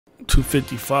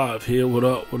255 here. What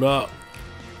up? What up?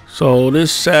 So this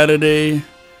Saturday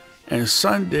and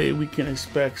Sunday, we can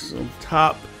expect some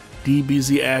top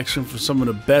DBZ action for some of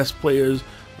the best players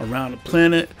around the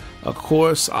planet. Of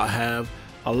course, I have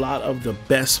a lot of the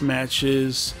best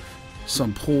matches,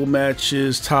 some pool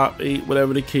matches, top 8,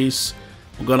 whatever the case.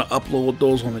 I'm gonna upload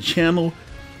those on the channel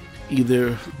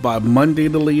either by Monday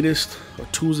the latest or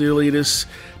Tuesday the latest.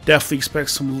 Definitely expect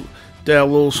some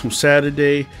downloads from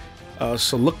Saturday.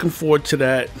 So looking forward to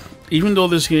that. Even though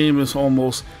this game is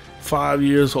almost 5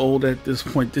 years old at this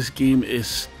point, this game is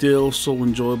still so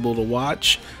enjoyable to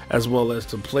watch as well as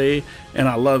to play, and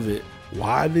I love it.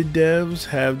 Why the devs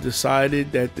have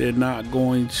decided that they're not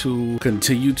going to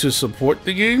continue to support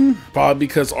the game? Probably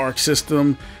because Arc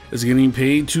System is getting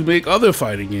paid to make other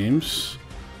fighting games,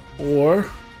 or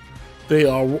they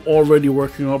are already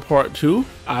working on part 2.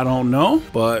 I don't know,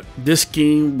 but this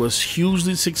game was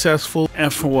hugely successful,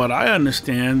 and from what I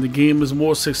understand, the game is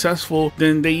more successful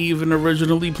than they even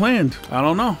originally planned. I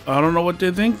don't know what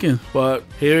they're thinking, but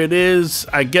here it is.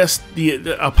 I guess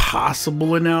a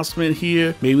possible announcement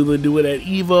here, maybe they'll do it at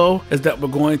Evo, is that we're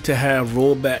going to have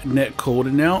Rollback netcode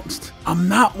announced. I'm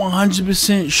not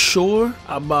 100% sure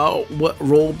about what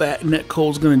Rollback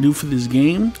netcode is going to do for this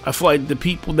game. I feel like the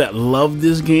people that love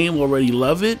this game already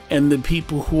love it, and the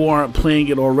people who aren't playing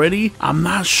it already, I'm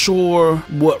not sure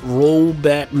what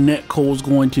Rollback netcode is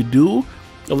going to do,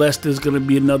 unless there's going to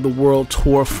be another World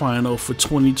Tour final for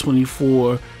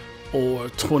 2024 or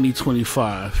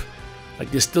 2025.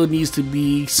 Like, there still needs to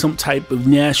be some type of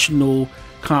national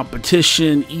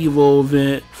competition, Evo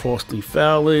event, Frosty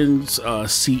Fallon's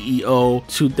CEO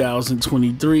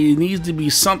 2023. It needs to be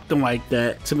something like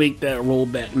that to make that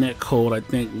Rollback netcode, I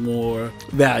think, more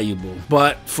valuable.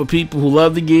 But for people who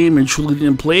love the game and truly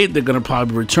didn't play it, they're gonna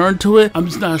probably return to it. I'm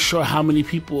just not sure how many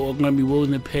people are gonna be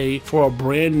willing to pay for a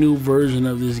brand new version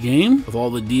of this game with all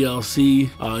the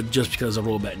DLC just because of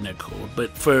Rollback netcode.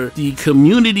 But for the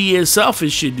community itself,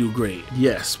 it should do great.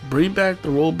 Yes, bring back the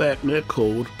Rollback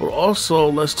netcode, but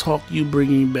also let's talk you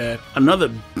bringing back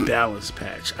another balance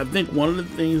patch. I think one of the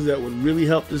things that would really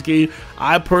help this game,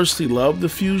 I personally love the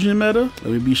fusion meta. Let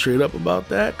me be straight up about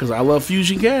that, because I love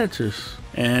fusion characters.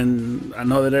 And I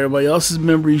know that everybody else's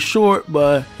memory is short,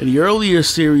 but in the earlier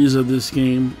series of this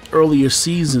game, earlier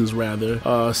seasons rather,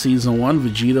 season 1,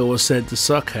 Vegeta was said to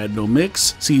suck, had no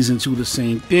mix. Season 2, the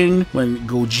same thing. When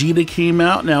Gogeta came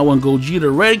out, now when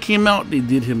Gogeta Red came out, they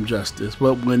did him justice.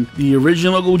 But when the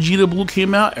original Gogeta Blue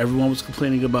came out, everyone was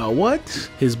complaining about what?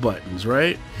 His buttons,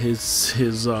 right?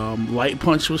 His light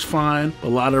punch was fine. A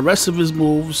lot of the rest of his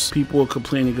moves, people were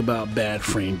complaining about bad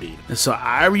frame data. And so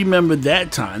I remember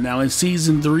that time. Now in season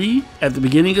 3, at the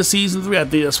beginning of season 3, I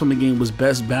think that's when the game was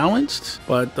best balanced.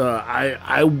 But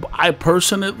I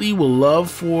personally would love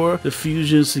for the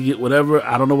fusions to get whatever.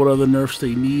 I don't know what other nerfs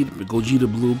they need.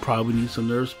 Gogeta Blue probably needs some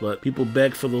nerfs, but people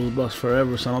beg for those buffs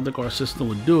forever, so I don't think our system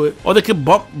would do it. Or they could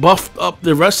buff up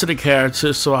the rest of the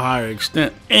characters to a higher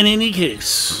extent. In any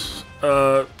case,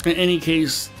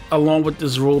 along with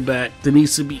this rollback, there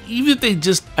needs to be, even if they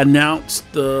just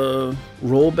announced the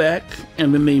rollback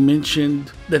and then they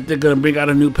mentioned that they're going to bring out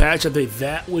a new patch, I think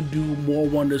that would do more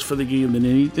wonders for the game than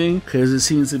anything, because it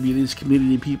seems to be these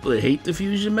community people that hate the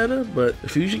fusion meta, but the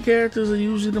fusion characters are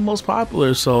usually the most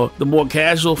popular, so the more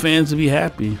casual fans will be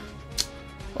happy.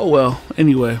 Oh well,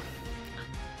 anyway.